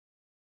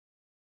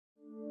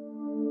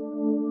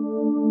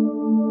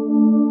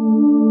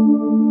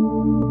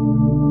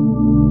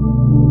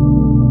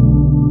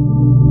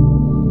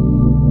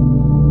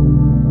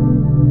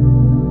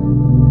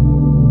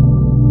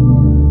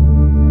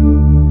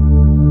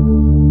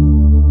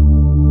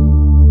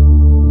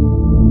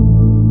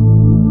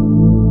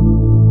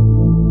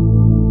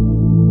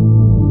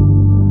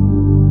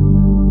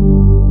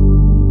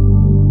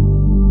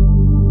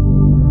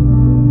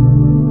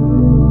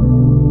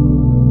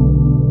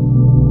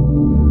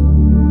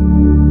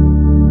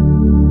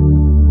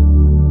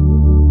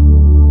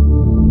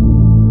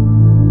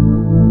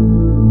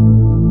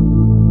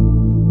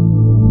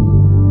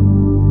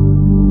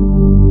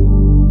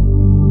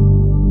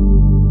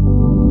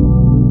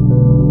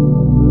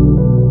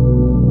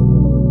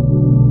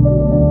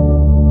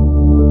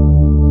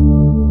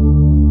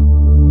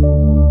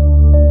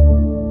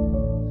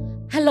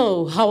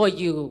how are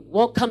you?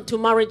 Welcome to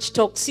Marriage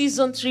Talk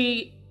Season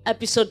 3,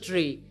 Episode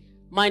 3.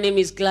 My name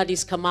is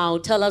Gladys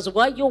Kamau. Tell us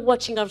where you're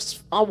watching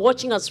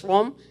us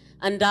from,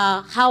 and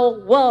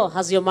how well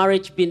has your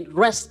marriage been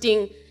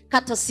resting,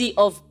 courtesy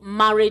of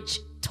Marriage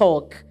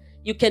Talk.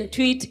 You can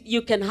tweet,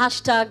 you can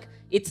hashtag,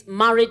 it's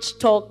Marriage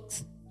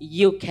Talks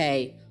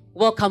UK.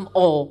 Welcome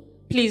all.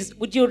 Please,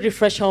 would you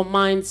refresh our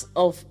minds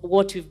of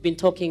what we've been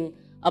talking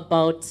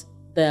about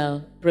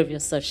the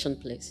previous session,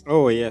 please?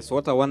 Oh, yes.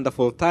 What a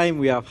wonderful time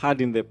we have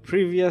had in the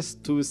previous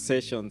 2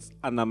 sessions.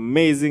 An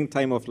amazing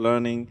time of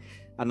learning,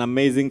 an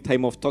amazing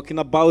time of talking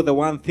about the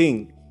one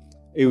thing.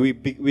 We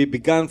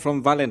began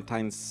from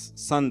Valentine's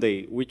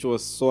Sunday, which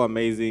was so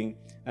amazing,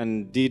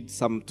 and did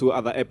some 2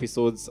 other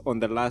episodes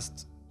on the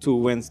last 2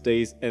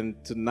 Wednesdays. And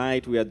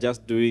tonight we are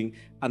just doing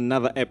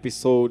another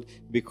episode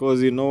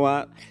because you know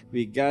what?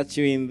 We got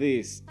you in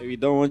this. We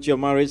don't want your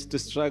marriage to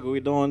struggle. We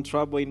don't want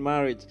trouble in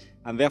marriage.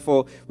 And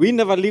therefore, we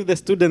never leave the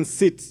students'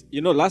 seats. You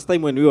know, last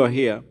time when we were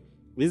here,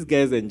 these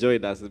guys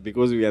enjoyed us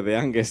because we are the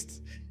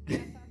youngest.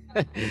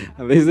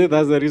 And they said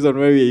that's the reason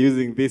why we are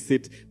using this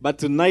seat. But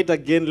tonight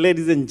again,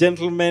 ladies and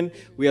gentlemen,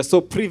 we are so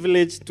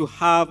privileged to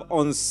have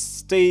on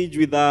stage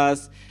with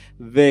us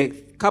the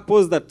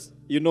couples that,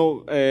 you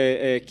know,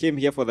 came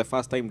here for the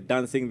first time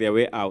dancing their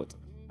way out.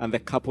 And the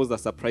couples that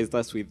surprised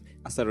us with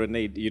a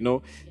serenade, you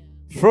know.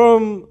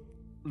 From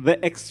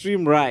the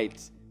extreme right,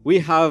 we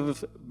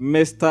have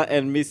Mr.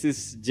 and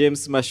Mrs.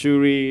 James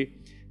Mashuri.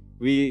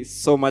 We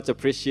so much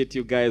appreciate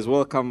you guys.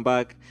 Welcome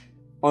back.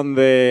 On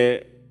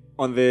the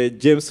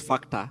James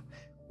factor,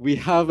 we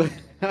have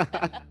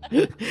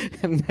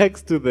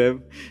next to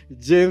them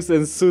James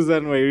and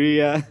Susan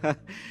Wairia.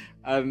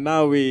 And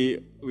now we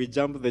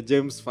jump the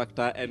James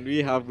factor, and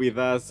we have with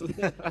us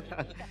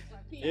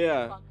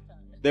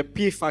the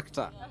P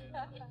factor.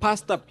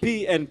 Pastor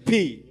P and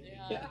P.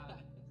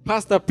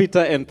 Pastor Peter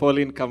and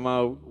Pauline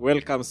Kamau,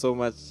 welcome so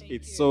much.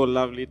 It's so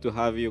lovely to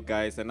have you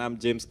guys. And I'm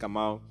James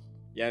Kamau.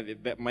 Yeah,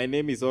 my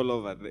name is all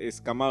over. It's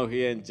Kamau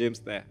here and James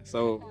there.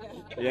 So,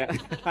 yeah.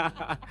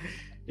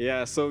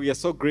 Yeah, so we are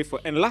so grateful.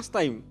 And last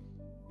time,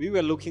 we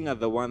were looking at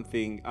the one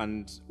thing,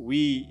 and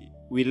we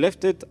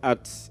left it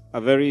at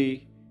a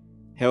very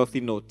healthy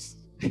note.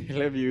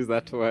 Let me use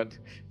that word.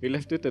 We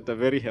left it at a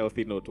very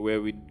healthy note where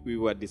we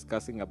were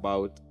discussing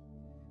about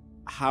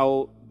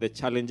how the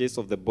challenges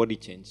of the body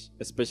change,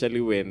 especially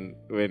when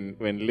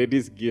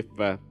ladies give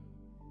birth.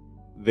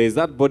 There's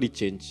that body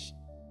change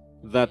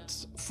that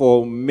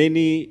for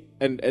many,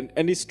 and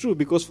it's true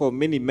because for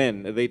many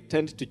men, they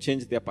tend to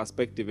change their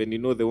perspective, and you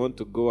know they want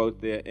to go out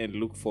there and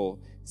look for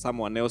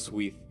someone else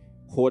with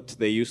what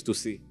they used to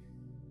see.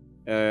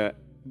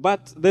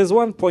 But there's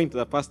one point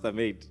the pastor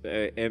made,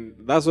 and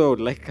that's why I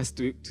would like us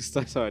to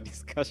start our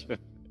discussion.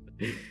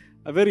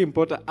 A very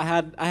important. I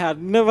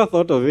had never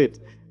thought of it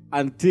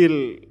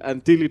until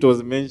it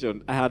was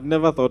mentioned. I had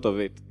never thought of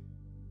it.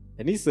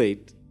 And he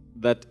said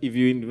that if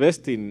you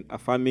invest in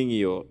affirming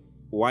your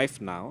wife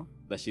now,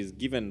 that she's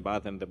given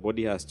birth and the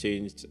body has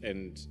changed,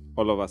 and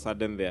all of a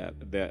sudden there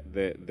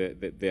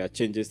are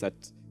changes that,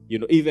 you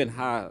know, even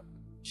her,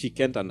 she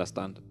can't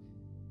understand.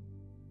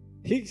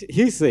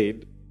 He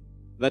said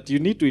that you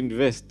need to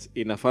invest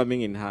in affirming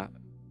in her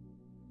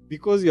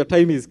because your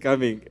time is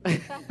coming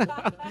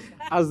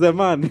as the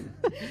man.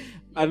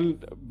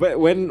 But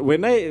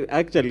when I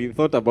actually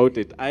thought about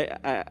it,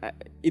 I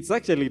it's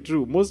actually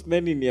true. Most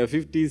men in their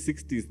 50s,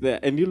 60s there,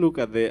 and you look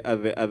at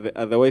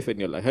the wife and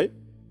you're like, hey,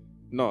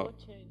 no. What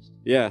changed?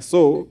 Yeah,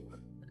 so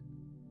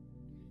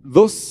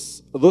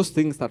those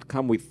things that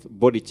come with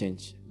body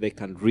change, they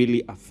can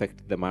really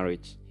affect the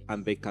marriage,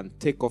 and they can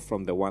take off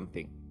from the one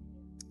thing.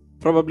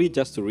 Probably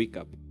just to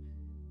recap,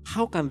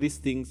 how can these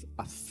things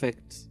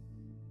affect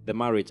the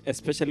marriage,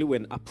 especially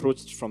when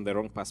approached from the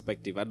wrong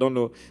perspective? I don't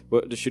know.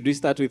 Should we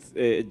start with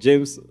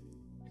James?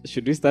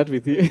 Should we start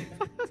with you?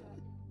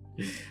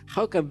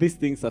 How can these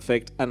things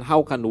affect, and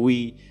how can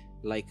we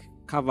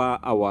cover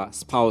our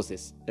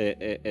spouses,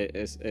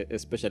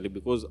 especially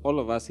because all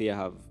of us here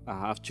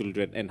have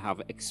children and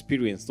have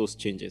experienced those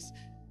changes?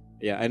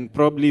 Yeah, and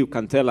probably you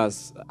can tell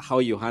us how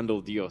you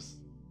handled yours.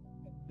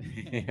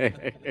 Thank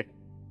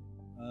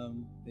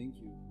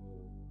you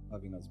for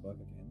having us back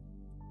again.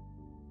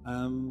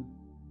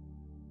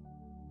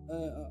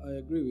 I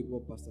agree with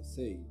what Pastor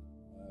said.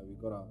 We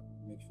gotta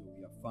make sure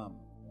we affirm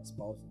our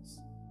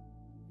spouses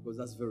because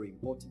that's very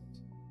important.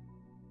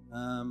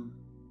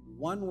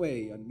 One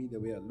way, and me the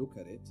way I look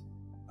at it,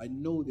 I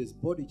know there's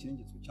body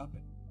changes which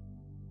happen,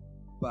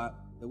 but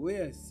the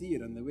way I see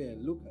it and the way I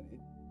look at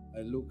it,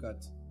 I look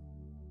at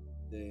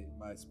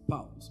my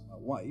spouse, my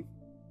wife,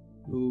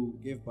 who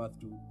gave birth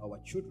to our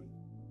children.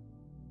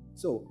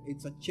 So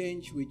it's a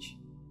change which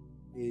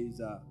is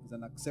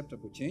an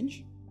acceptable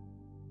change.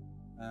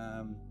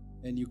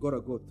 And you gotta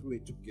go through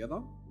it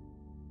together,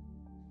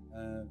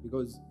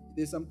 because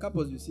there's some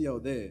couples you see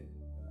out there.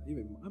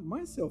 Even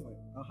myself,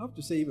 I have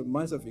to say, even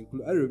myself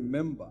included. I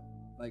remember,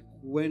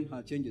 when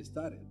her changes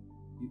started,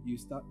 you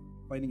start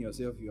finding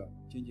yourself you are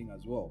changing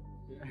as well.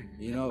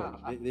 You know,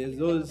 there's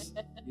those.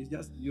 It's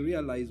just you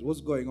realize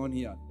what's going on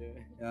here.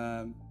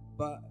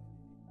 But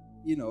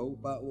you know,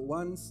 but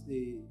once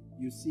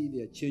you see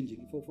they're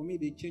changing. For me,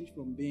 they change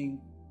from being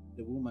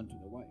the woman to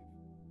the wife.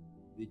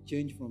 They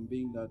change from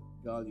being that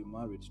girl you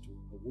married to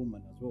a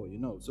woman as well, you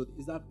know. So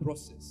it's that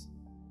process.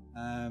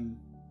 And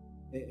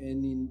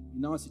in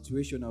our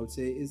situation, I would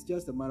say it's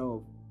just a matter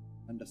of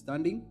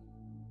understanding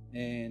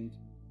and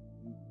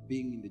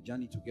being in the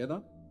journey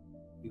together.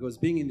 Because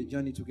being in the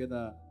journey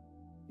together,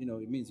 you know,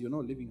 it means you're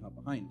not leaving her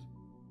behind.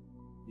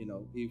 You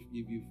know, if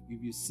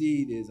you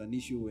see there's an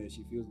issue where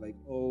she feels like,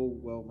 oh,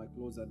 well, my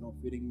clothes are not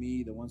fitting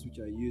me, the ones which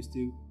I used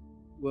to,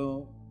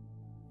 well,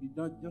 you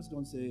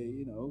don't say,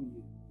 you know,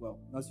 well,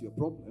 that's your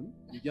problem.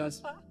 You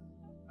just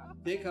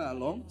take her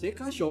along, take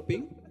her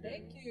shopping.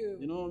 Thank you.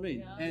 You know what I mean?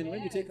 Yeah. And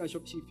when you take her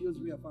shopping, she feels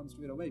reaffirmed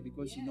straight away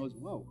because she knows,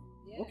 wow,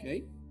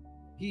 okay,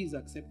 he's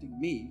accepting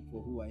me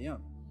for who I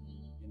am.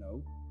 You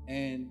know,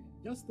 and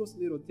just those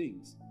little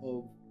things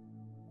of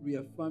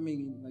reaffirming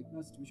in like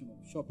that situation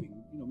of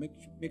shopping, you know,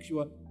 make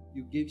sure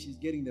she's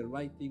getting the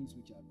right things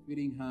which are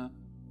fitting her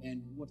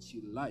and what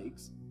she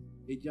likes.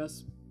 It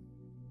just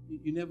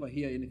you never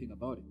hear anything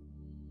about it.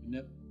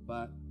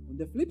 But on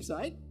the flip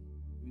side,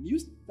 when you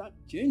start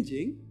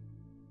changing,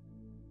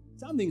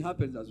 something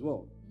happens as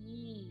well.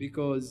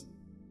 Because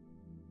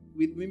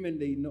with women,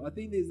 they know. I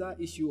think there's that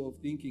issue of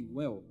thinking,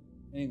 well,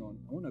 hang on,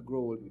 I want to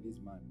grow old with this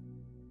man.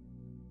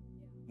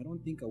 I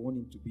don't think I want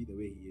him to be the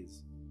way he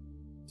is.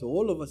 So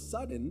all of a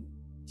sudden,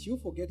 she'll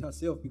forget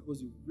herself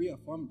because you've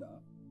reaffirmed her,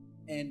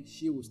 and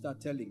she will start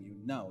telling you,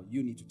 now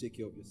you need to take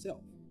care of yourself.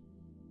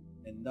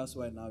 And that's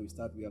why now you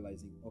start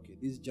realizing, okay,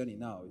 this journey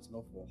now is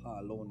not for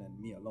her alone and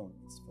me alone,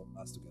 it's for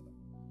us together.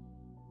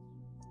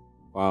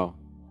 Wow.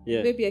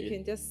 Yeah. Maybe I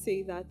can just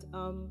say that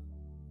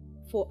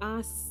for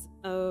us,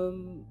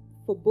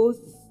 for both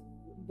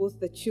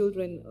the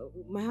children,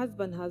 my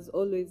husband has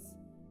always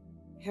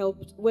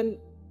helped when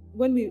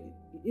we,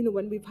 you know,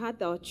 when we've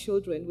had our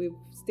children, we've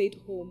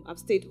stayed home. I've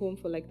stayed home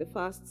for like the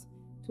first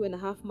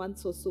 2.5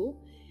 months or so.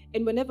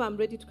 And whenever I'm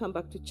ready to come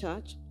back to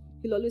church,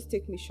 he'll always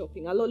take me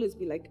shopping. I'll always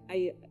be like,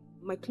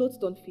 my clothes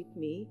don't fit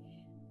me,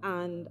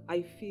 and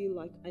I feel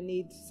like I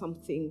need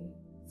something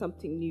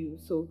new.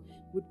 So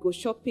we'd go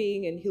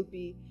shopping, and he'll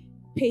be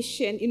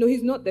patient. You know,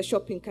 he's not the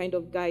shopping kind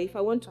of guy. If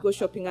I want to go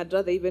shopping, I'd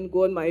rather even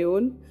go on my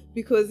own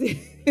because.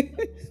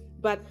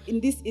 But in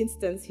this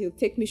instance, he'll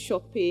take me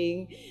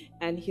shopping,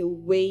 and he'll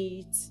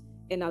wait,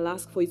 and I'll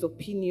ask for his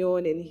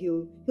opinion, and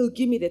he'll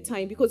give me the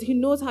time because he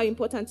knows how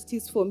important it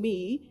is for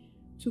me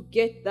to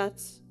get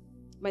that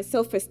my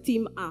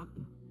self-esteem up,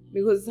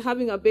 because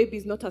having a baby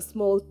is not a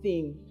small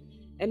thing.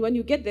 And when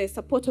you get the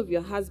support of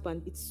your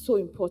husband, it's so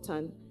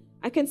important.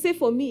 I can say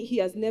for me, he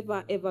has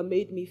never ever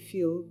made me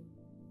feel,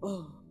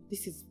 oh,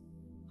 this is,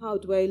 how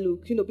do I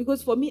look? You know,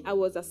 because for me, I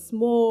would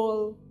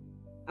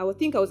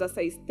think I was a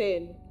size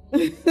 10.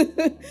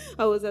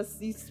 I was a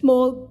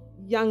small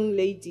young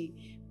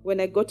lady when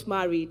I got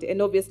married,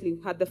 and obviously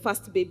had the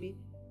first baby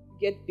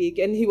get big,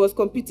 and he was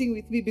competing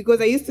with me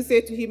because I used to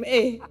say to him,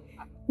 hey,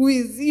 who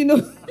is, you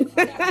know,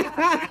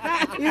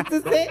 I used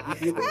to say,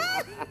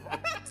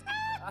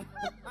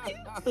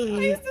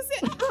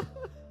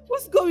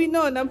 what's going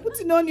on? I'm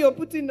putting on, you're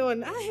putting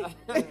on.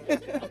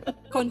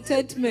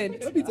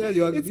 Contentment. Let me tell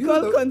you, it's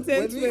called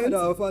contentment. When we had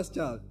our first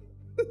child,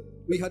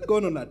 we had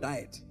gone on a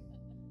diet.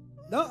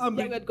 Now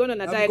we had gone on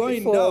a diet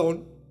going before.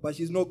 Down, but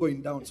she's not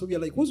going down. So we are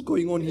like, what's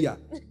going on here?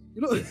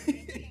 You know,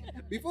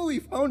 before we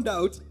found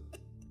out.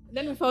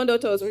 Then we found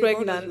out I was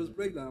pregnant. She was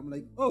pregnant. I'm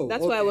like, oh,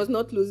 that's why I was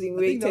not losing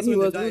weight, and he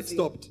was losing.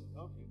 Stopped.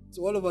 Okay.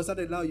 So all of a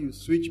sudden now you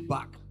switch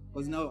back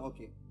because now,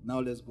 okay, now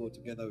let's go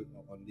together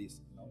on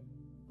this.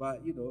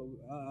 But you know,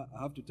 I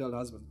have to tell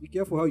husbands, be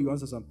careful how you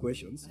answer some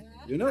questions.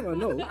 You never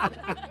know.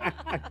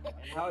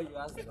 How you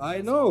answer?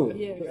 I know.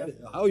 Yeah.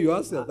 How you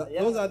answer.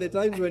 Those are the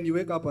times when you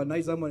wake up at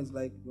night, someone is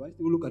like, do I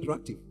still look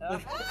attractive?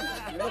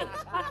 You know?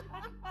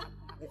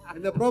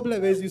 And the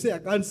problem is, you say, I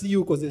can't see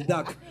you because it's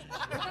dark.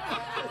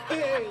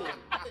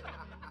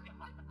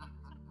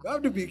 You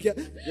have to be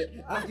careful.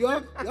 You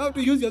have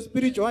to use your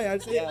spiritual eye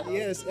and say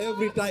yes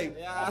every time.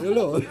 Yeah. You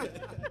know.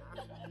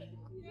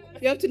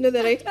 You have to know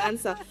the right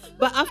answer.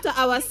 But after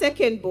our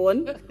second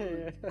born,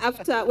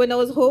 when I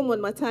was home on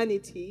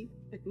maternity,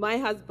 my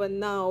husband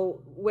now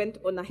went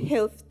on a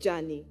health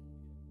journey.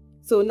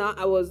 So now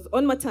I was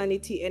on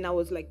maternity and I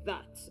was like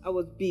that. I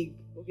was big,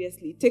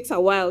 obviously. It takes a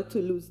while to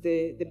lose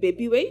the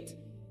baby weight.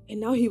 And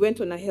now he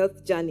went on a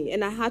health journey.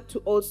 And I had to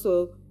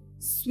also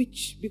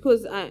switch,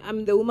 because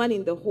I'm the woman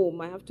in the home.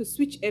 I have to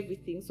switch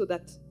everything so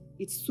that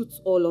it suits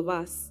all of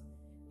us.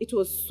 It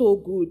was so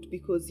good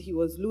because he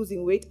was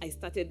losing weight. I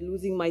started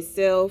losing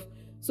myself.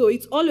 So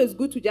it's always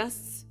good to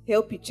just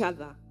help each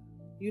other,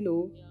 you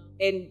know.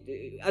 Yeah. And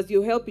as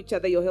you help each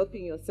other, you're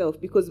helping yourself.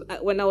 Because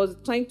when I was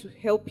trying to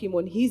help him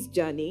on his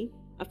journey,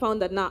 I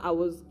found that now I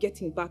was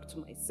getting back to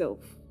myself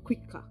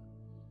quicker.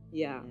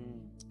 Yeah.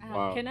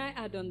 Wow. Can I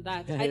add on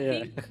that?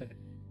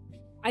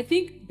 I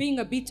think being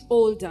a bit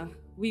older,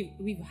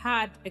 we've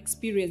had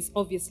experience,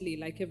 obviously,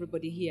 like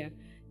everybody here.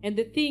 And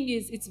the thing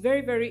is, it's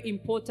very, very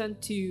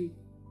important to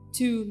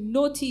to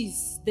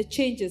notice the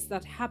changes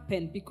that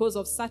happen because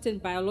of certain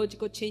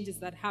biological changes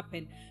that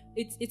happen.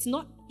 It's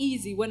not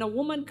easy. When a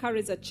woman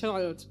carries a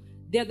child,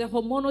 there are the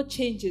hormonal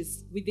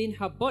changes within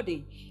her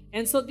body.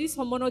 And so these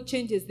hormonal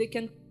changes, they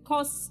can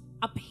cause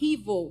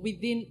upheaval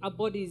within our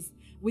bodies,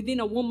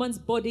 within a woman's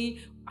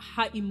body,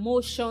 her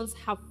emotions,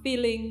 her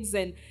feelings.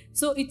 And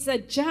so it's a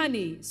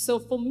journey. So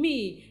for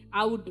me,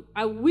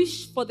 I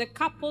wish for the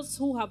couples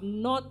who have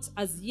not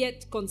as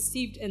yet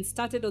conceived and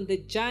started on the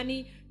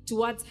journey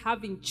towards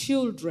having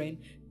children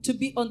to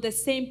be on the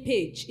same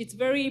page. It's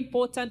very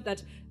important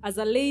that as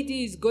a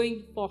lady is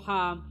going for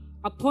her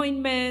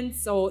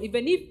appointments, or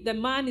even if the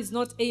man is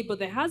not able,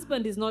 the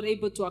husband is not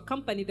able to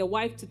accompany the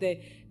wife to the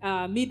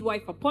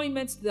midwife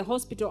appointments, to the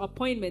hospital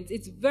appointments,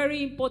 it's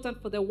very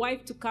important for the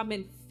wife to come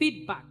and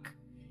feedback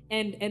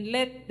and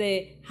let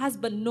the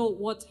husband know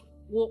what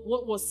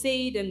was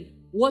said and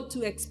what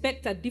to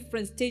expect at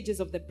different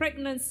stages of the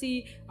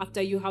pregnancy, after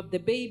you have the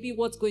baby,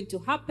 what's going to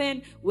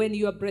happen, when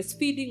you are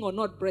breastfeeding or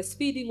not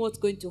breastfeeding, what's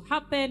going to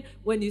happen,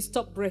 when you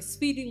stop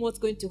breastfeeding, what's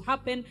going to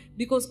happen,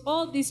 because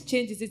all these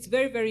changes, it's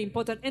very, very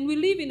important. And we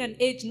live in an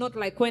age not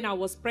like when I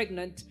was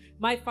pregnant.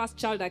 My first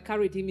child, I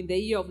carried him in the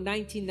year of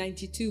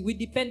 1992. We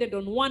depended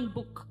on one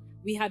book.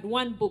 We had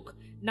one book.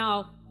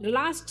 Now,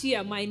 last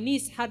year, my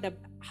niece had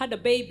a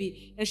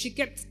baby, and she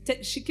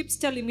keeps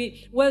telling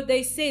me, well,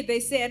 they say,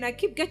 and I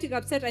keep getting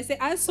upset. I say,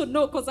 I also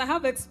know because I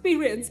have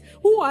experience.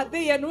 Who are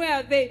they and where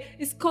are they?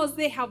 It's because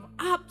they have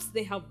apps,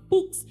 they have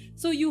books.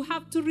 So you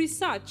have to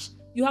research.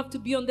 You have to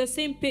be on the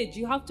same page.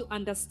 You have to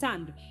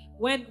understand.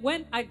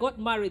 When I got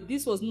married,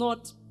 this was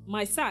not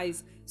my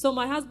size. So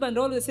my husband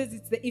always says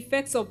it's the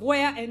effects of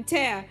wear and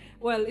tear.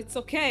 Well, it's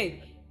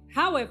okay.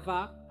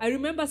 However, I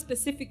remember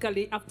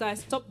specifically after I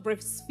stopped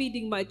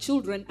breastfeeding my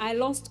children, I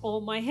lost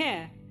all my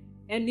hair.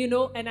 And,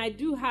 and I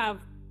do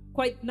have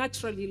quite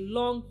naturally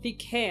long,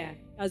 thick hair,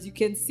 as you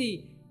can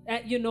see,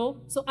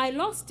 So I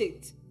lost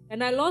it.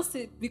 And I lost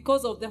it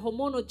because of the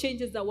hormonal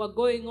changes that were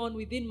going on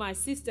within my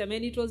system.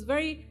 And it was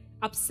very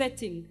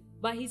upsetting.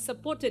 But he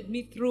supported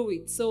me through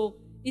it. So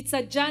it's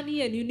a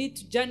journey, and you need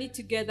to journey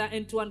together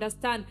and to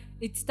understand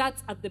it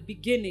starts at the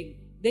beginning.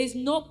 There is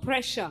no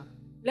pressure.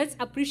 Let's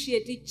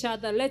appreciate each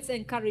other. Let's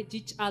encourage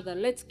each other.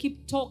 Let's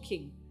keep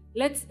talking.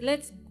 Let's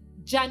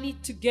journey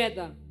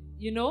together,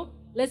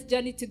 Let's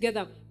journey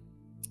together.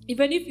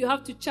 Even if you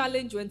have to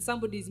challenge when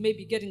somebody is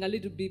maybe getting a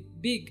little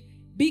bit big,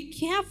 be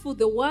careful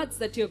the words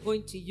that you're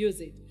going to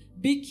use it.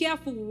 Be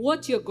careful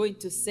what you're going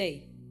to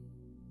say.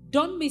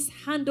 Don't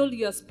mishandle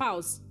your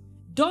spouse.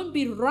 Don't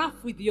be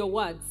rough with your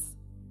words.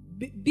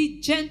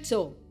 Be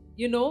gentle,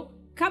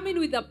 Come in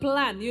with a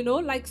plan,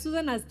 like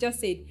Susan has just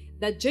said,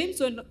 that James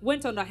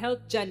went on a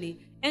health journey,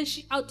 and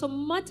she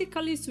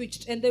automatically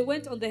switched, and they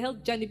went on the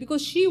health journey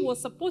because she was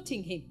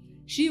supporting him.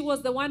 She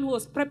was the one who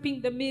was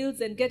prepping the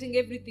meals and getting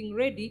everything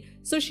ready.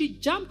 So she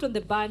jumped on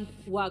the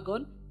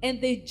bandwagon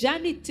and they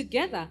journeyed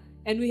together,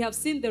 and we have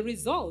seen the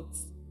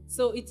results.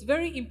 So it's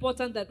very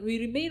important that we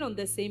remain on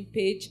the same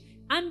page,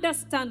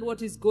 understand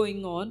what is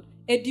going on,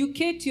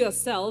 educate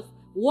yourself,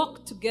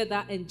 walk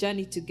together and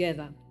journey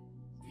together.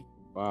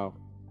 Wow.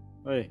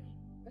 Hey.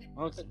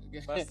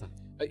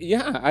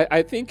 Yeah,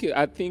 I think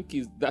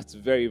that's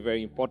very,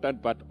 very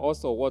important. But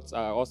also, what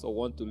I also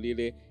want to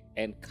really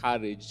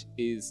encourage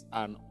is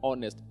an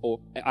honest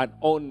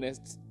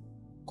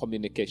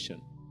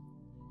communication.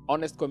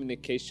 Honest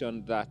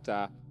communication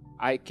that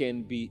I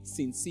can be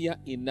sincere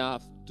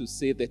enough to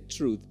say the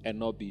truth and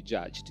not be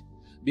judged.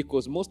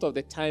 Because most of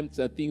the times,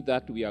 the thing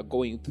that we are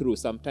going through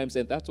sometimes,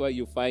 and that's why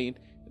you find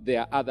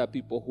there are other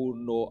people who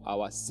know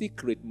our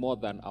secret more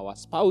than our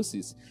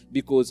spouses.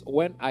 Because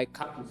when I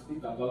come to speak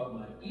about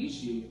my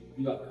issue,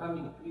 you are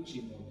coming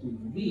preaching to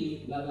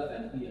me rather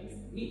than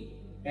hearing me.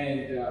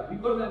 And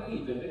we're going to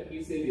leave, and let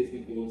me say this,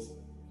 because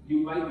you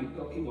might be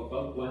talking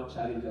about one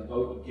challenge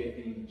about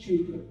getting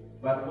children,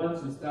 but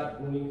once you start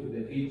going to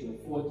the age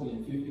of 40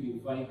 and 50, you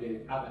find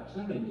there are other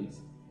challenges,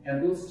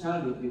 and those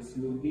challenges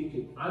you need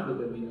to handle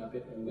them in a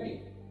better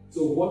way.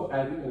 So what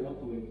I really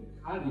want to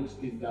encourage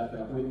is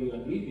that when you are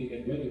living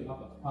and when you have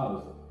a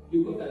spouse,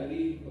 you're going to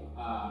live,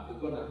 you're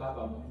going to have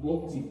a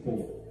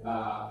multiple,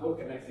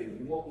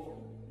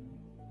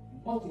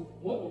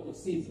 multiple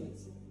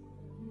seasons.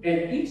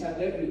 And each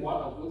and every one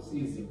of those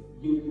seasons,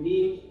 you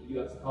need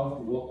your spouse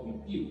to work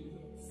with you.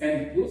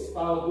 And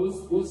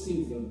those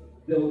seasons,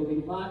 they will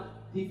demand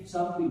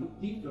something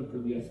different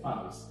from your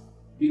spouse.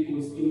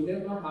 Because you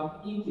never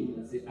have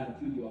intimacy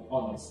until you're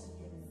honest.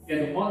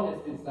 And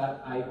honest is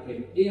that I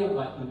can air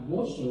my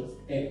emotions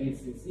and be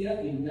sincere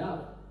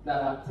enough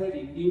that I'm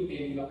telling you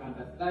and you're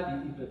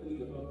understanding even though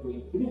you're not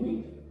going through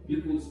it.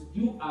 Because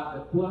you are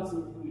the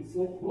person who is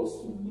so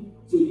close to me,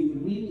 so you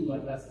need to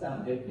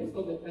understand. And most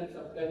of the times,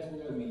 sometimes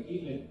where we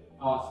even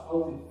our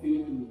spouses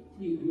fail to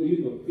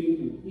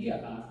hear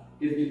us,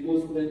 is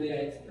because when they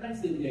are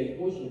expressing their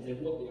emotions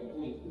and what they are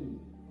going through,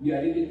 we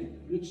are ready to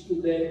preach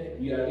to them,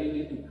 we are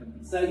ready to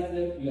criticize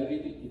them, we are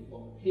ready to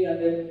compare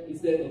them,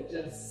 instead of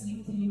just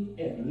sitting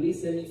and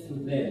listening to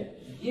them.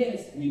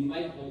 yes, we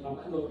might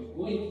not be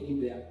going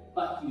in there,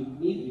 but you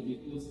need it,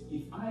 because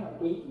if I am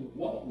going to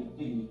walk with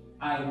you,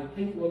 I might not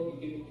be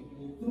able to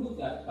go through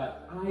that,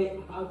 but I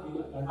have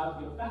you, I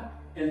have your back.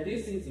 And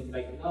this is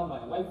like now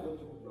my wife went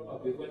to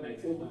probably when I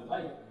saw my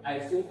wife, I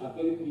saw a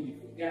very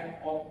beautiful girl,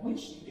 of which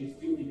she is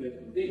still even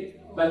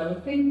today.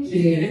 But Thank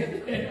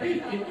you.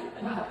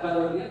 but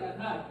on the other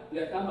hand,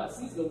 there come a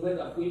season when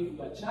I'm going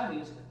to a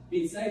challenge,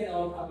 beside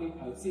our having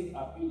seen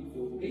a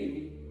beautiful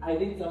lady, I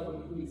need somebody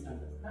who is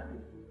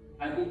understanding.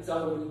 I need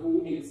somebody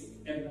who is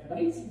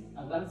empathizing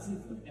at that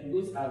season. And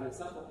those are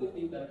some of the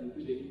things that we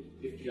really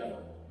need to take care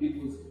of.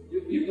 Because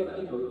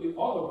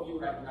all of you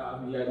right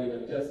now, you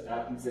are just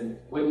artists, and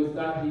when you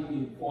start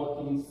hitting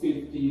 40s,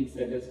 50s,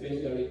 and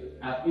especially,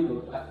 even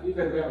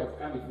where I was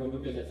coming from,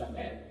 even as a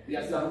man,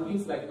 there are some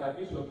things like my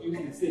bishop used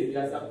to say,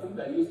 there are some things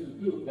I used to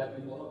do that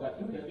you know that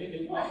you can make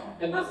anymore.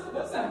 And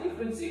those are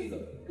different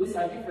seasons. Those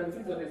are different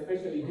seasons,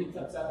 especially hit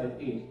at certain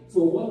age.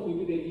 So what we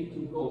really need to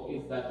know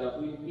is that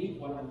we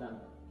need one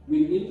another.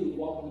 We need to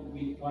walk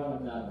with one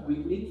another. We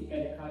need to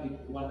encourage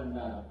one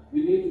another.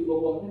 We need to go,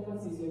 whatever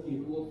season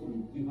you go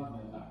through, you have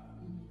my back.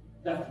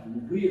 That's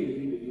really,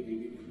 really, really,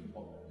 really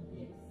important.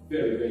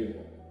 Very, very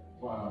important.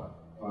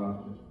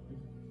 Wow.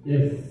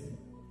 Yes.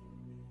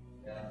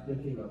 Yeah,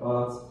 thinking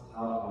about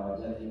how our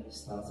journey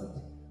started,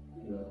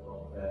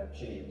 of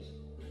change.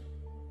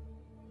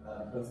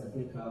 Because I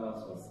think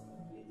ours was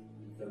a bit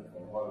different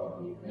from all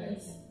of the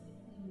events.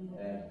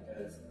 And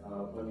because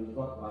when we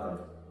got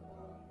married,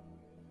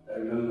 I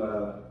remember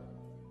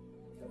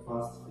the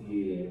first few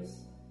years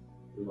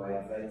we were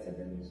excited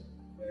and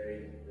very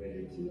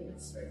ready to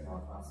expect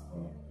our first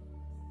born.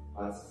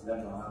 But that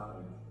never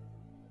happened.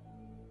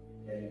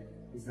 And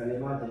you can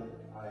imagine,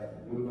 I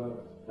remember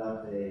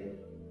that day,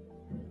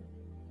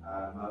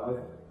 my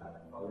wife had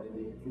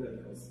already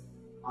given us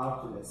out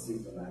to the sea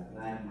for like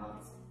 9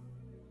 months.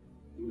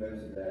 We went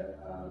to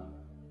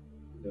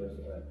the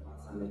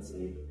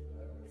maternity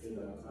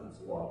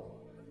ward,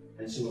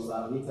 and she was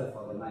admitted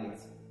for the night.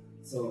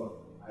 So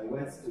I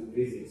went to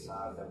visit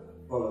her the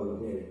following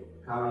day,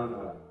 carrying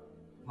a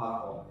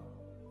pack of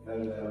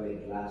very well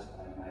made lunch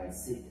by my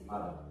sick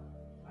mother.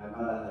 My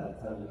mother had a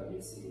terminal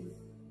disease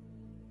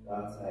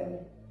that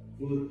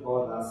through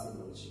all that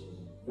season she was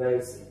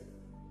very sick.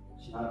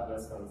 She had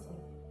breast cancer.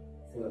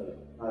 So,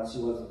 but she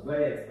was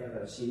very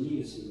expensive. She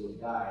knew she would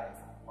die at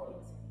some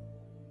point.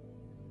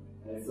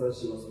 And so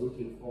she was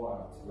looking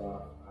forward to a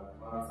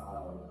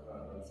grandchild.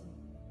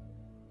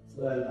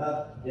 So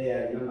that day, I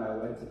remember I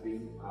went to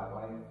visit my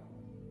wife,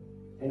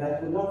 and I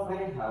could not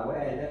find her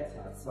where I left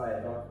her. So I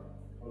thought,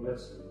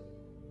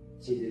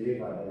 she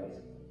delivered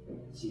it.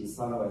 She's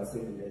somewhere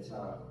saving the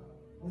child.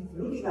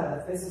 Looking at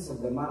the faces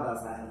of the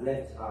mothers I had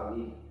left her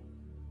with,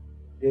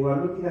 they were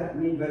looking at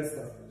me very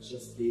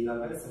suspiciously, in a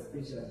very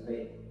suspicious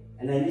way,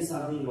 and I knew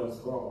something was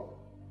wrong.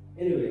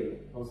 Anyway,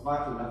 I was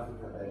back in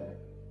Africa then.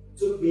 It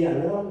took me a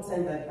long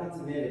time, like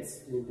 30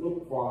 minutes, to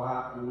look for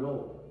her and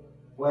know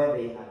where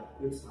they had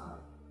put her.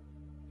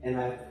 And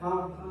I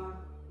found her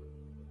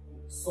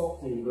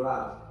soaked in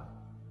blood.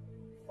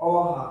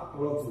 All her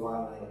clothes were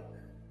like,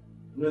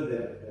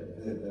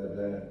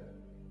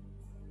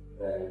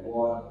 the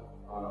ward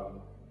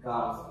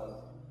girls that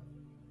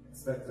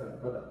expect her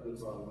brother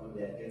puts on when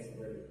they are getting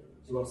ready.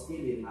 She was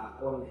feeling her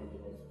own, and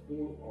it was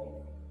full of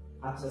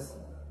patches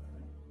of her.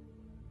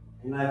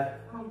 And I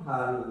found her,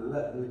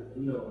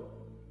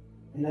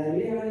 and I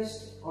realized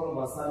all of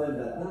a sudden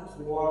that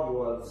ward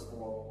was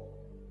for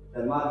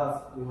the mothers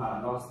who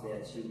had lost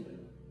their children.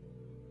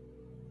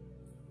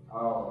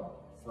 Oh,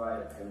 so I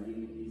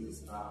knew this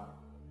is now.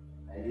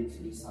 I need to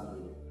do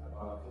something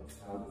about it.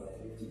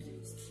 I need to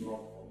do more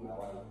for my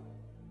wife.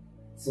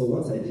 So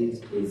what I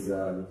did is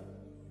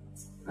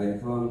I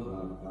found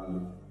her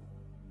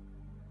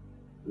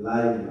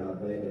lying in her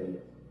bed, and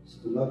she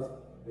could not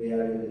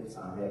barely lift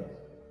her head.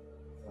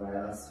 So I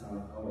asked her,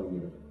 "How are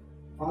you?"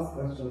 First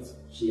question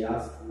she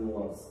asked me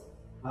was,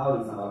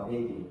 "How is our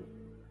baby?"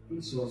 I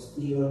think she was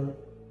still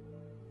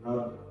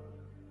not,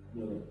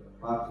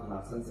 back to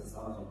her senses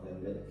out of the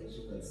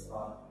medication and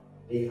stuff.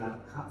 They had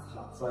cut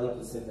her trying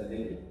to save the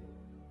baby.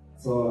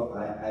 So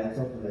I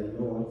told her, you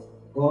know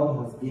what?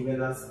 God has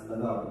given us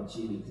another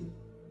opportunity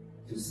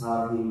to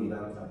serve Him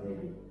without a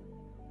baby.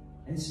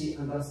 And she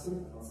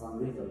understood for some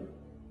reason.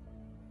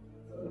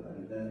 So,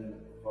 and then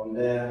from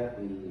there,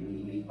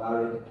 we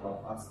buried our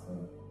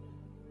pastor.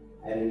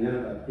 I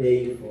remember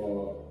paying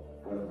for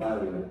the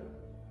burial.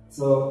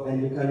 So,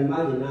 and you can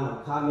imagine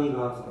now coming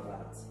out of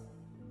that.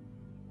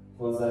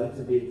 It was a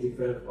little bit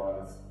different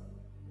for us.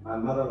 My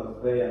mother was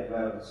very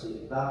unwell.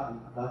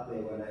 That day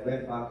when I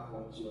went back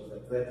home, she was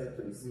excited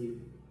to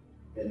receive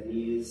the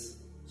news.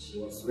 She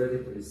was ready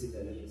to receive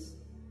the news.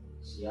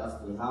 She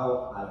asked me,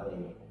 "How are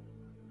they?"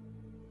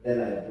 Then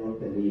I brought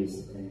the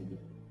news, and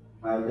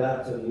my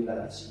dad told me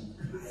that she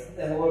cried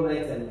the whole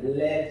night and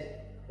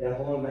bled the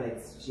whole night.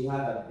 She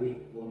had a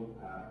big wound.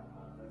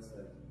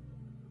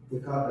 To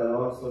cut the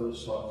long story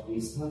short, we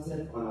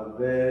started on a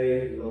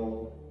very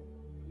low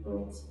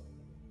note.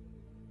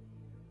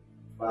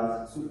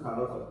 But it took a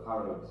lot of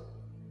courage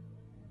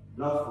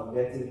not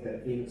forgetting the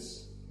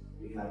things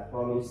we had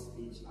promised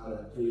each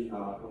other during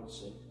our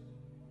courtship.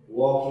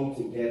 Walking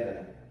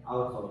together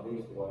out of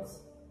it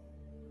was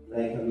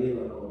like a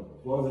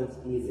miracle. It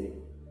wasn't easy,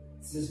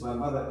 since my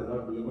mother could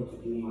not be able to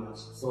do much,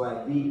 so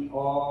I did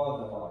all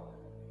the work.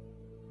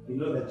 You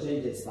know the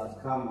changes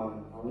that come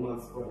on a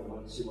woman's body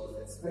when she was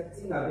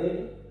expecting a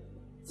baby.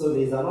 So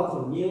there's a lot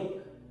of milk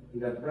in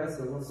the breast,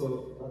 and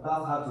also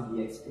that had to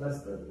be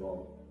expressed as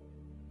well.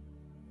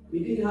 We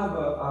didn't have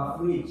a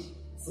fridge,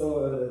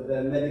 so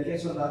the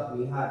medication that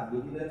we had,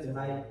 we needed to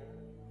hide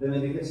the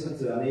medication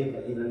to a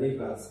neighbor in a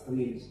neighbor's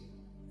fridge.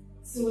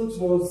 So it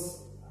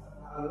was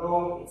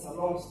it's a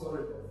long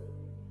story,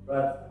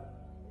 but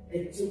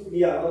it took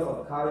me a lot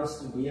of courage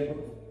to be able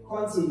to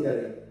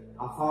continually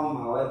affirm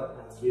my wife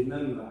and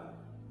remember,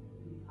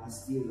 I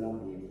still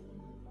love you.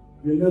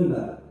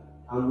 Remember,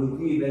 I'm with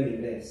you even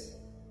in this.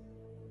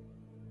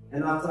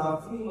 And after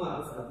a few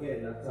months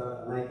again,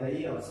 after like a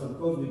year or so,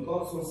 because we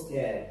got so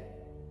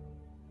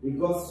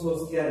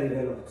scared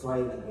even of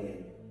trying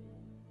again.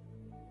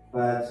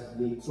 But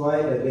we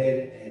tried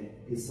again and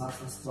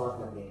disaster struck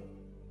again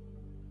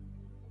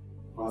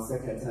for a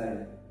second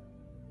time.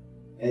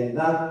 And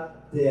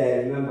that day I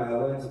remember I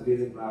went to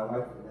visit my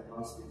wife in the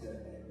hospital,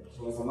 and it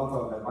was a matter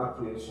of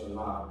evacuation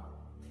now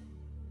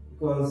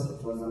because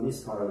it was a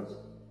miscarriage,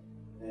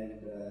 and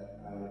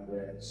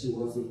she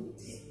was in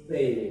deep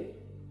pain,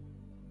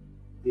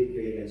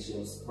 and she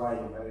was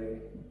crying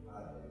very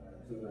hard.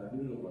 I told her,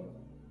 you know what,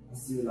 I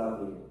still love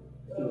you.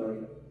 Don't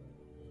worry.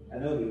 I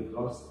know we've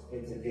lost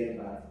it again,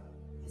 but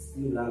I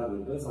still love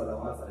you. Those are the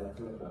words I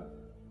told her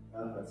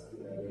that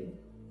particular day.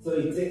 So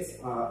it takes, it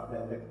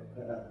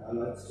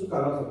took a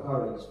lot of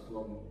courage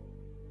from,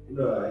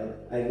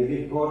 I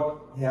believe God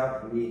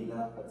helped me in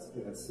that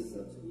particular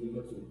season to be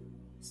able to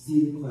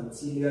still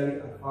continually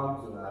affirm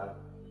to her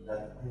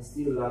that I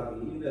still love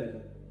you, even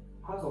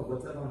out of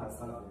whatever has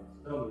happened.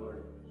 Don't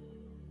worry.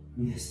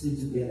 We are still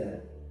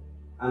together.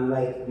 And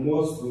like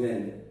most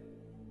men,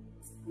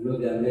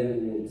 there are men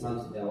who will turn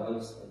to their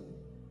wives and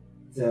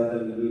tell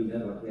them you will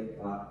never get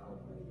back, or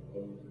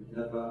you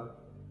will never.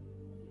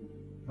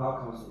 How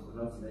comes you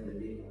cannot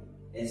deliver?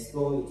 As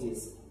though it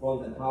is upon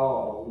the power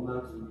of a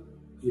woman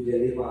to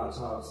deliver a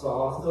child. So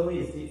our story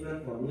is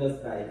different from yours,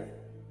 guys.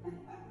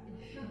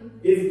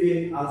 It's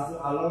been a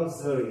long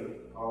story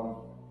of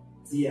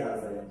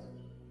tears and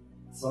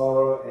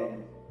sorrow,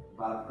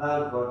 but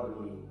thank God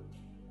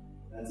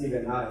that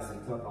even now as we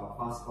talk, our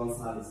first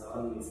concert is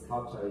always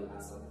capturing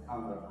us on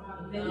camera.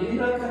 Can you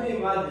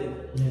imagine?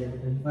 Yeah,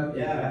 in fact,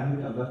 yeah. I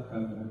look at that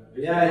camera.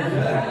 Yeah,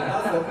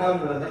 that's the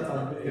camera that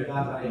I'm looking at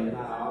right now.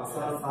 Our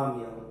son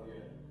Samuel,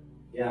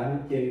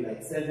 who came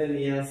like 7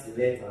 years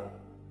later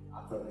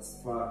after the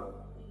struggle,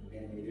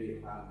 and we really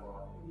thank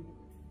God.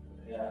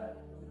 Yeah.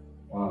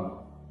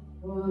 Wow.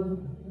 Well,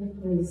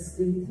 likewise,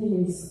 we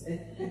thanks.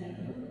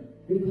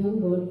 We thank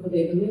God for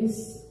the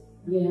grace.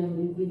 Yeah,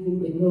 we give Him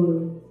the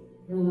glory.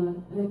 I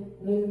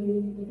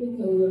think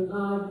I will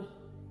add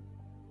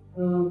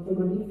from a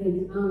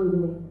different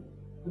angle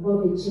about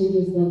the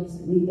changes that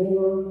we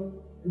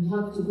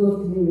have to go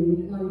through.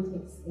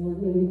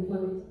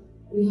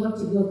 We have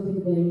to go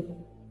through them.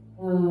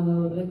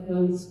 I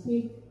can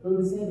speak on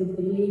the side of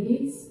the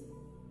ladies.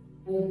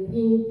 I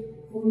think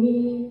for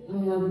me, I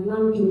have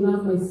learned to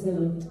love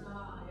myself.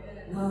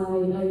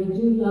 I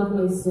do love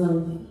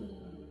myself.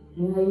 I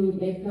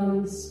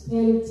can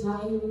spend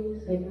time,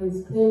 I can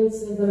spend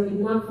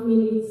enough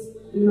minutes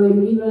in my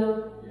mirror,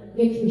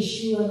 making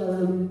sure that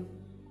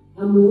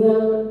I'm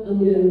well. I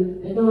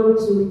mean, I don't want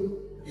to.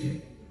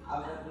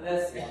 I'm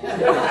blessed.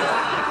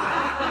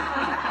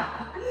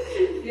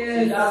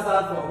 Yes. That's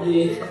that for me.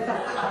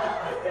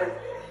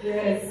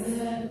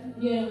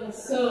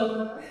 Yes. So,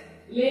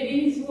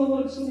 ladies who are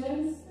watching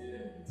us,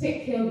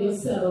 take care of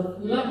yourself,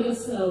 love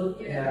yourself,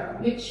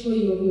 make sure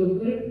you're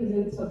very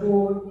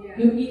presentable,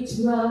 you eat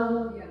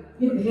well,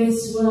 you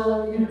dress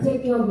well, you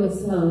take care of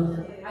yourself.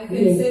 I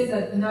can say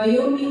that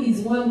Naomi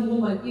is one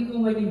woman,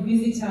 even when you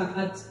visit her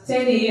at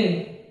 10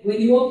 a.m.,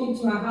 when you walk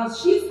into her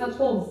house, she's at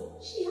home.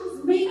 She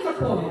has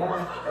makeup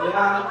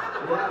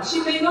on. She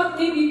may not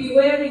maybe be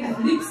wearing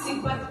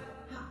lipstick, but her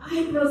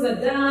eyebrows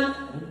are done.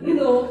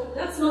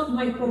 That's not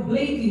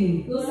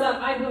microblading. Those are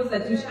eyebrows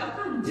that I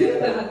can't do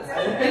that.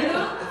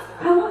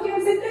 I walk in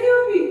and say,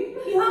 Naomi,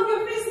 you have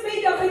your face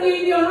made up and you're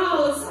in your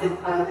house.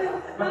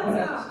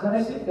 But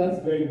I think that's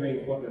very, very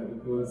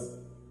important, because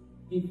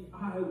if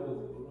I was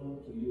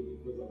drawn to you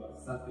because of a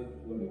certain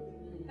quality.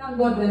 Thank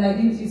God when I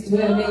didn't used to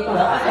wear makeup.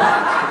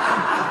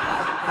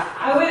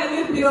 I wear a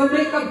little bit of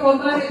makeup for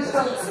marriage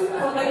shots,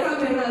 for my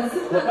cameras.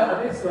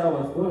 That's where I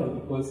was going,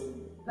 because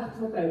that's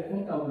what I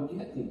thought I was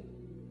getting.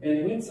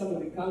 And when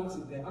somebody comes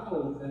to the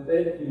house and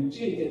then you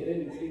change it, then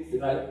it thinks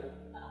like,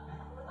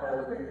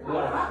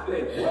 what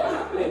happened?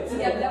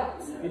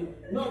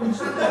 No, you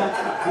should not,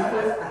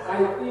 because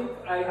I think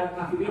I have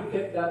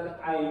activated that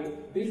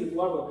this is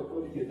one of the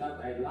qualities that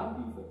I love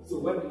you for. So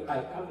when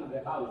I come to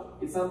the house,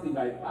 it's something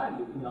I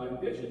value in our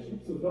relationship,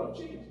 so don't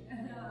change.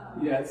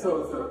 Yeah,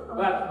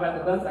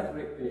 but that's a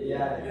great thing.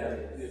 Yeah.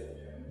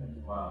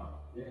 Wow.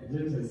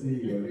 James, I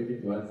see you're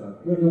ready to answer.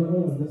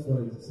 No, I just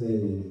wanted to say,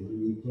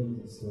 we came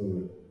to the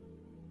story.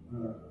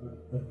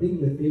 I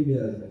think the thing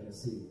there, as I can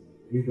see,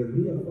 with the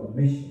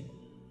reaffirmation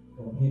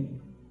from him,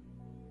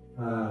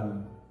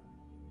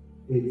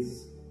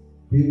 it's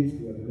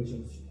built your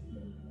relationship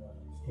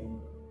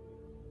stronger.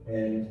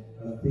 And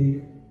I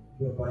think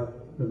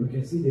we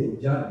can see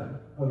the journey,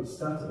 how it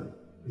started,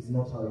 is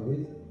not how it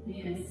is.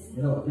 Yes.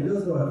 You know, he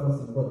doesn't know at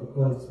first in God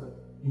because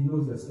he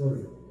knows the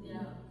story.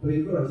 Yeah. So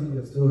he's going to change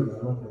the story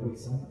along the way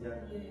somehow.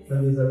 Yes. And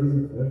there's a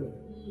reason for it.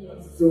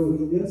 Yes. So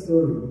in their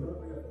story, without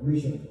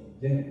revelation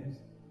from James,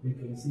 you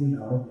can see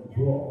now the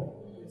bro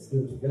is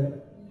still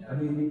together. I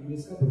mean,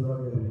 this couple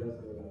not there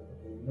just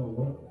you know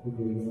what, we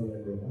know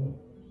that they know.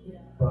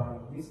 But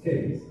in this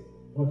case,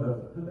 what has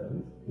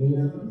happened is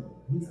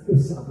he's still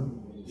suffering.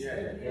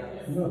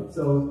 You know,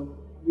 so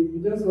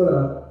you just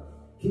gotta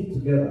keep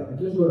together. You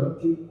just gotta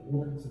keep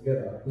working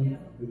together, I think,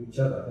 with each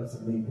other. That's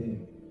the main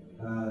thing.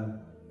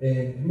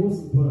 And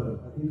most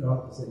important, I think I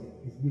have to say,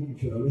 is making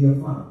sure that we are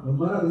fun. No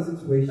matter the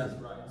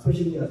situation,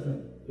 especially as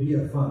men, we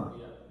are fun.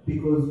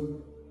 Because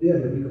they are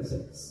the bigger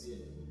sex.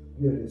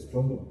 We are the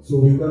stronger. So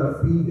we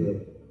gotta be there.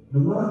 No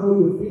matter how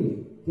you're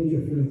feeling, take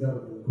your feelings out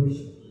of the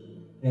equation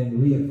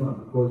and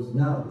reaffirm, because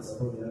now it's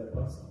about the other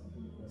person.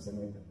 That's the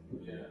main thing.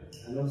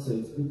 And also,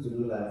 it's good to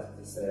know that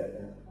it's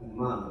a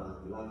man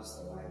that loves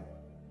the wife.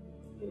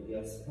 They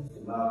are supposed to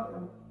love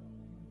them,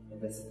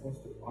 and they're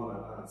supposed to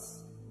honor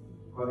us,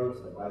 according to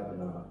the Bible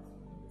now.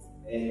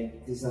 And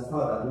it is a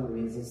father who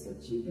raises the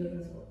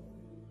children as well.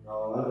 Now,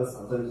 I wonder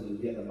sometimes you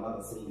hear the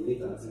mother say, you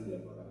wait until your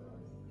mother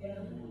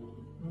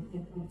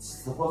comes.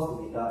 It's supposed to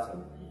be that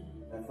way.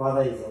 The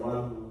father is the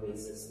one who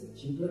raises the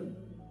children.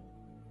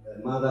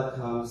 The mother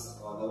comes,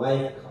 or the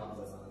wife comes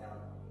as a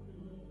helper.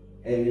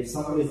 And if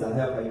somebody is a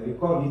helper, if you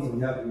call me to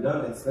help, you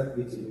don't expect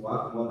me to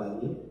work more than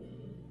me.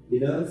 You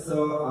know,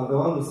 so I'm the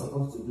one who's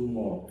supposed to do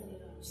more.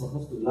 I'm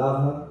supposed to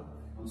love her.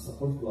 I'm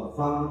supposed to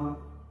affirm her.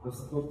 I'm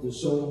supposed to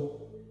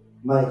show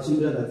my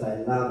children that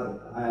I love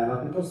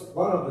them. Because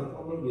one of the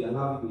problems we are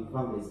having with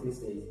families these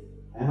days,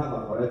 I have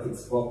a poetic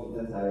spot with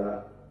that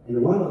Ira.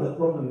 And one of the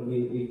problems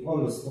we've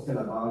always spoken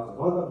about,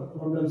 one of the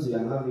problems we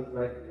are having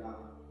right now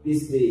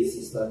these days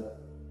is that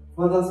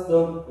fathers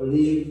don't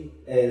live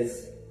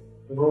as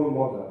role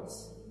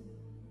models.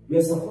 We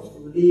are supposed to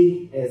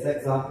live as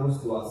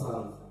examples to our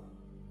sons.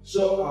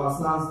 Show our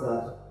sons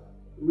that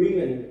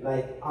women,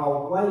 like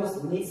our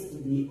wives, needs to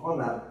be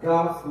honored.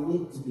 Girls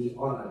need to be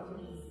honored.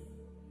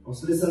 I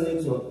was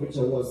listening to a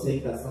preacher who was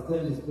saying that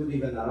sometimes it's good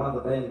even around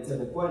the dining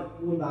table. Go and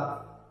pull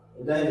up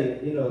the dining,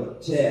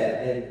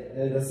 chair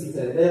and the seat,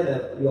 and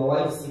then your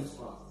wife sits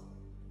first.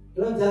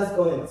 Don't just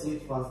go and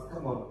sit first.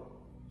 Come on,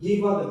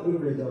 give her the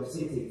privilege of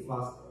sitting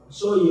first.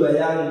 Show you a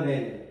young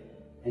man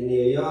and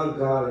your young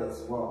girl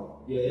as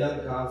well, your young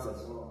girls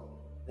as well,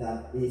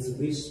 that is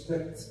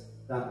respect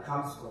that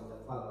comes from the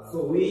father.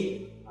 So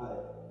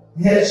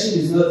headship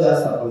is not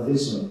just a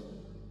position.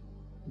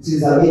 It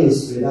is a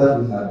ministry that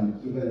we have been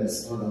given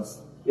as fathers.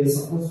 We are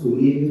supposed to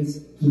leave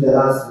it to the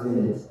last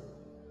minute.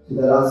 To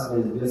the last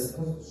minute. We are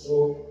supposed to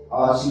show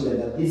our children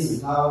that this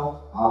is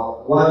how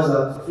our wives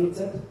are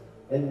treated.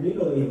 And if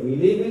we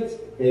leave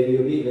it, they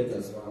will leave it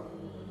as well.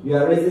 We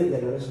are raising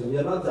generation. We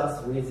are not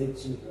just raising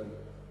children.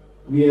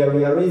 We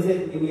are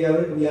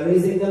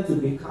raising them to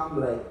become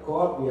like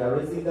God. We are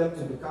raising them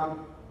to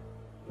become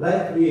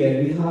like we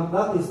have.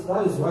 That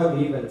is why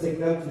we even take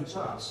them to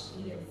church.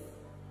 Yes.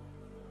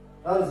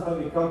 That is why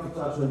we come to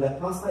church. When the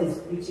pastor is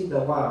preaching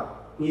the word,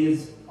 he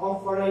is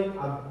offering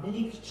a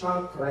big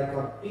chunk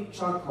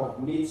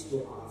of meat to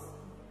us.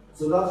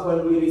 So that's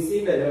when we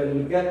receive it,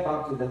 when we get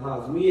back to the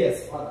house, we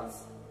as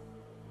fathers,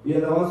 we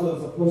are the ones who are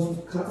supposed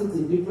to cut it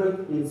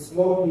in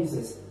small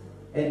pieces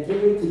and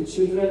give it to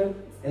children,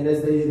 and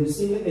as they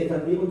receive it, they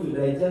can be able to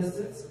digest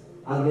it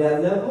at their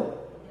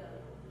level.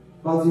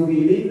 But if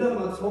we leave them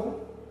at home,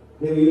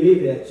 they will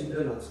leave their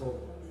children at home.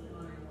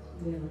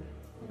 Yeah.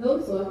 And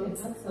also, I can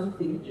add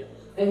something. Yeah.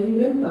 I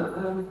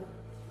remember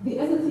the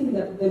other thing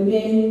that the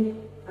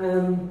men,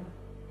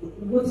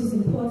 what is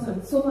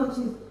important so much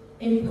is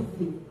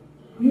empathy.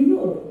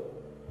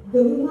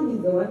 The woman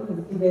is the one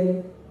who's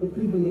given the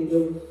privilege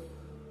of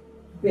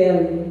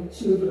bearing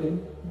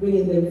children,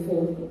 bringing them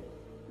forth.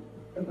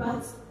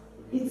 But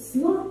it's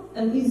not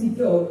an easy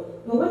job.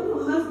 But when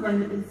your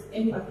husband is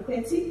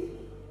empathetic,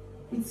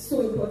 it's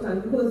so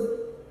important because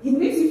it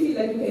makes you feel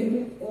like you can do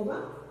it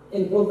over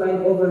and over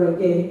and over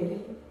again.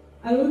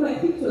 I remember I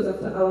think it was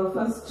after our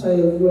first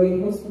child, we were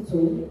in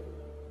hospital.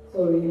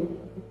 Sorry,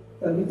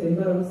 it's a bit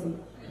embarrassing.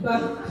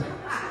 But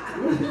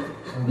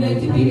we are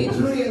keeping it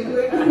real.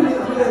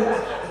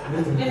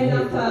 And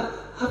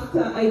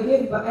after I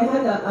gave birth, I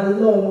had a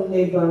long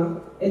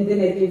labor, and then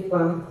I gave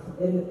birth.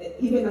 And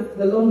even after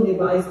the long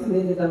labor, I still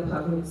ended up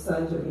having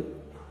surgery.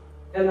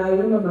 And I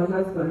remember my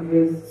husband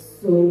was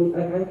so,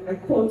 I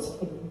caught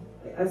him.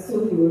 I saw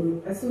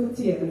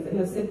tears, and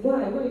I said,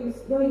 why,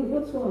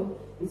 what's wrong?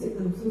 He said,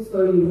 I'm so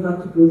sorry you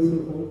have to go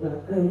through all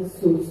that. I'm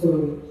so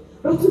sorry.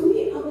 But to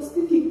me, I was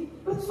thinking,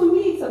 but for me,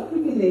 it's a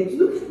privilege.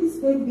 Look at this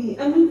baby.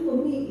 I mean, for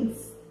me,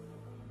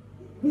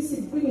 this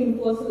is bringing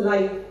forth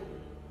life.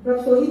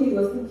 But for him, he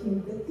was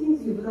thinking, the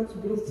things you've had to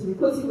go through,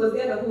 because he was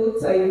there the whole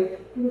time.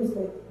 He was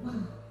like,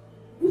 wow,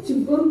 what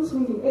you've gone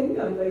through. And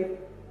I'm like,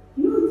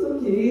 no, it's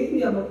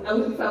okay.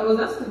 If I was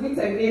asked to do it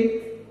again,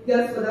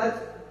 just for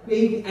that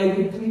baby, I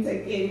would do it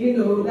again. You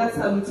know, that's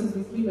how it is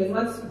with women.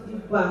 Once you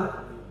give birth,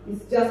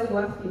 it's just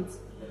worth it.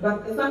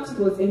 But the fact he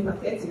was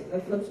empathetic, I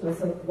thought to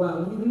myself,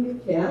 wow, he really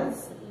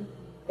cares.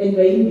 And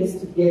we're in this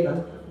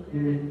together.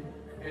 And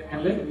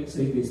let me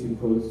say this,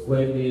 because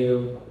when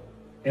you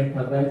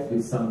empathize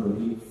with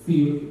somebody, you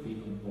feel to be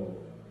involved.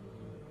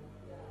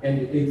 And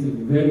it's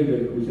very,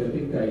 very crucial. I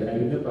think I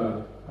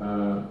remember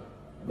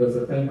there was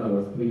a time I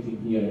was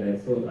preaching here, and I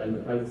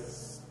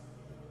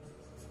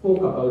spoke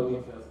about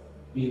it as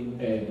being,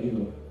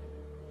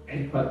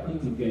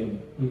 empathetic,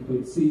 and you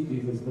could see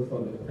Jesus most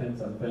of the time.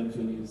 Sometimes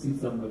when you see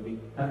somebody,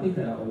 I think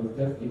I was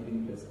just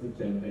giving the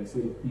scripture, and I saw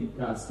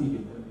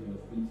Stephen when he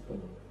was preached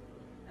from.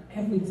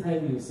 Every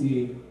time you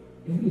see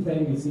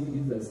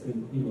Jesus, Jesus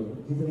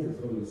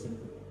is always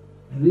simple.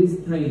 And this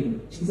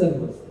time, Jesus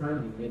was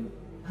standing and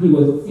he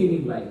was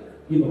feeling like,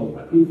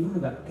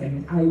 Father,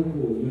 can I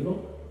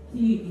go?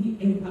 He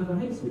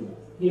empathized with us.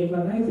 He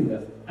empathized with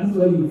us. That's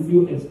why you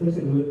feel,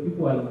 especially when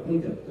people are in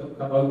danger, talk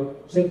about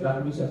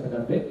Shadrach, Meshach, and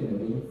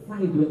Abednego. You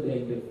find when they're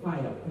in the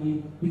fire,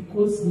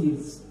 because he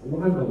is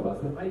one of us.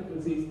 The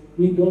Bible says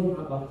we don't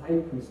have a high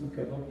priest who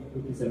cannot be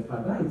able to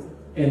sympathize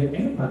and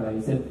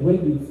empathize. And when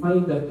we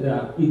find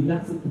that in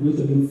that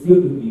situation, we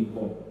feel to be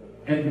involved.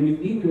 And we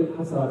need to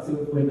ask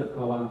ourselves, when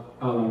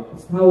our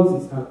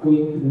spouses are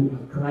going through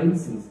a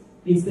crisis,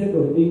 instead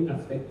of being a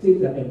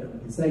spectator and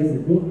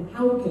criticizing, well,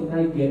 how can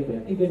I get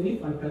there? Even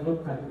if I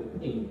cannot carry the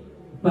pain.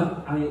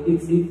 But how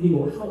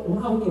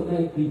can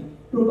I be?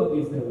 Probably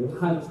it's the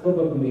words,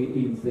 probably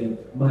it's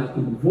my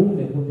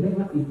involvement,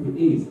 whatever it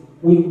is.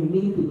 We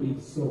need to be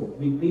so.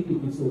 We need to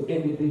be so.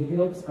 And it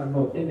helps a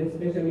lot. And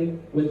especially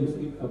when you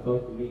speak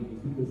about ladies,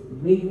 because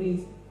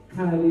ladies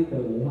carry the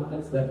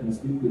words that we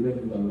speak to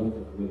them with a lot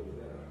of weight.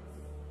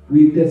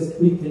 We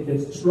can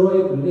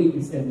destroy the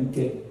ladies and we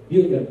can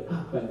build them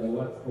up by the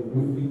words of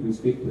whom we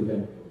speak to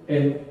them.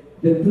 And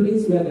the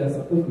place where they're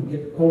supposed to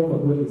get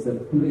comfortable is the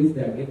place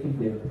they're getting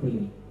their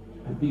pain.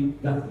 I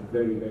think that's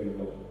very, very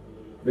low.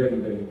 Very,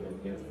 very low,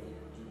 yes.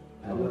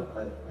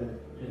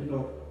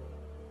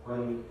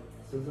 When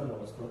Susan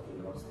was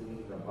talking, I was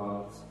thinking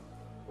about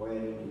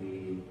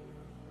when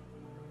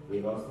we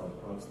lost our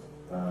first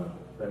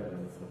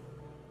pregnancy.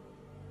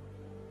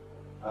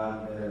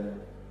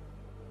 And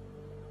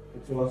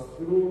it was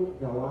through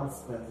the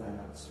words that I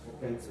had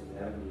spoken to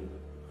Mary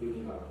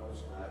during my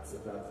first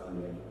accident,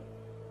 and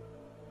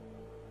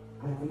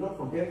I did not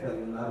forget them,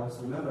 and I was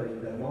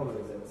remembering them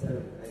always. I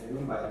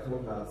remember I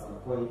told her at some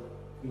point,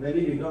 even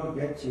if you don't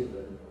get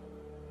children,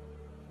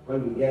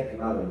 when we get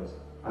married,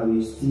 I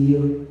will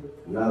still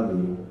love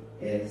you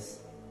as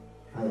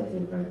I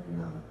am right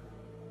now.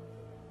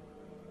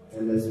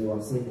 And as we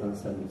were saying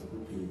last time, it's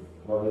good to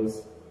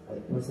always,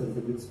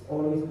 it's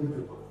always good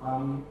to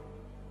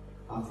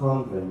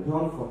affirm them.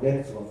 Don't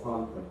forget to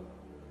affirm them.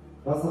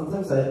 But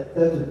sometimes I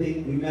tend to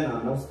think women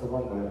are not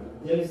strong.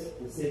 James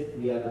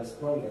said we are the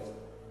strongest,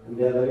 and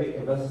they are the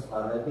weaker versus,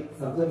 but I think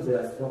sometimes they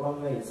are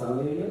stronger in some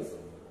areas.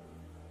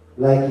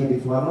 Like if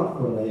it were not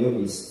for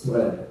Naomi's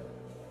strength,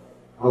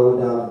 I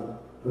would have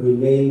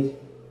remained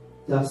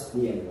just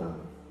me and her.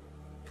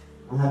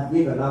 I had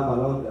given up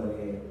along the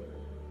way.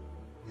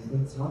 I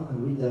think how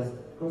can we just,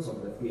 because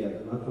of the fear,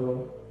 the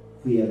natural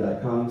fear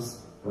that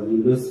comes when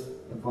you lose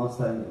the first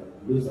time,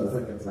 you lose the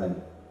second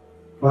time.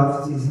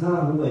 But it is her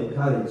who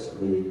encouraged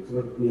me. So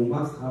we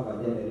must have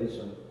a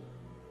generation.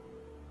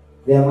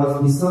 There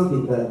must be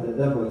something that the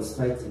devil is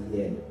fighting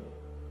here.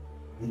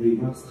 And we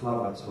must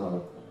have a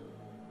child.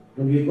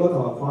 And we got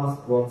our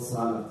first-born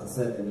son after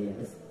 7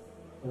 years.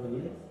 7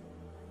 years?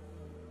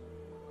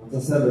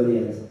 After 7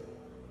 years.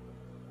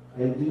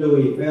 And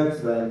we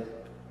felt like,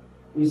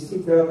 we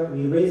still felt,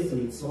 we raised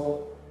him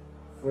so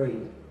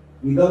afraid.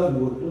 We thought we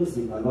would lose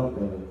him along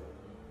the way.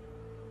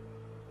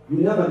 We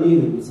never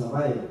knew he would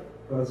survive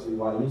because we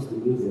were used to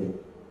losing.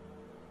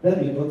 Then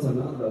we got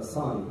another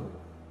son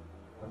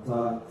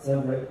after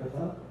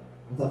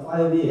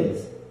 5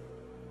 years.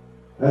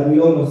 And we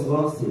almost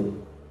lost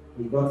him.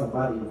 He got a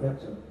bad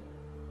infection.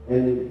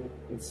 And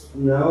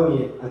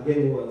Naomi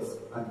again was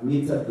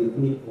admitted with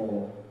me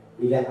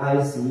in the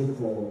ICU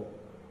for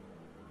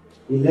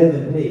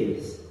 11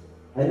 days.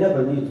 I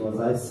never knew it was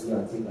ICU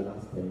until the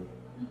last day.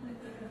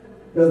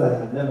 Because I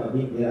had never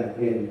been there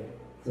again.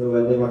 So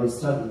when they were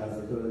discharging us,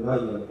 I told them, now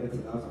you are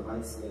getting out of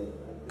ICU.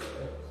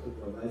 It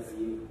was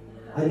ICU.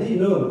 I didn't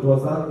know it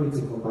was that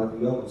critical, but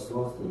we almost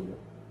lost him.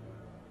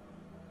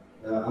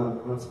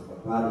 Because of a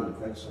bad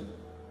infection.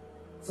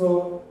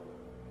 So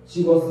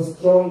she was the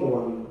strong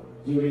one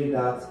during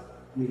that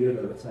period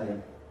of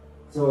time.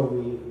 So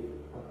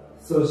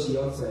she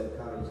also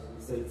encouraged.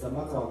 She said it's a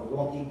matter of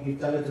walking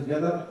each other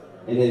together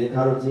and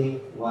encouraging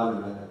one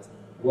another.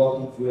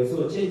 Walking through it.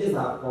 So changes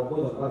are for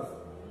both of us.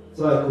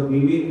 So I could be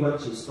weak when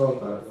she's strong,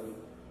 but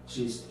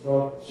she's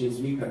strong, she's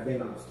weak, and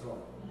then I'm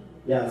strong.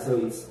 Yeah,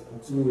 so it's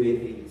a two-way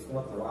thing. It's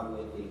not a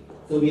one-way thing.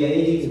 So we are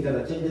aging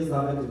together. Changes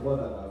happen to both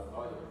of us.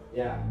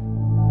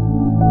 Yeah.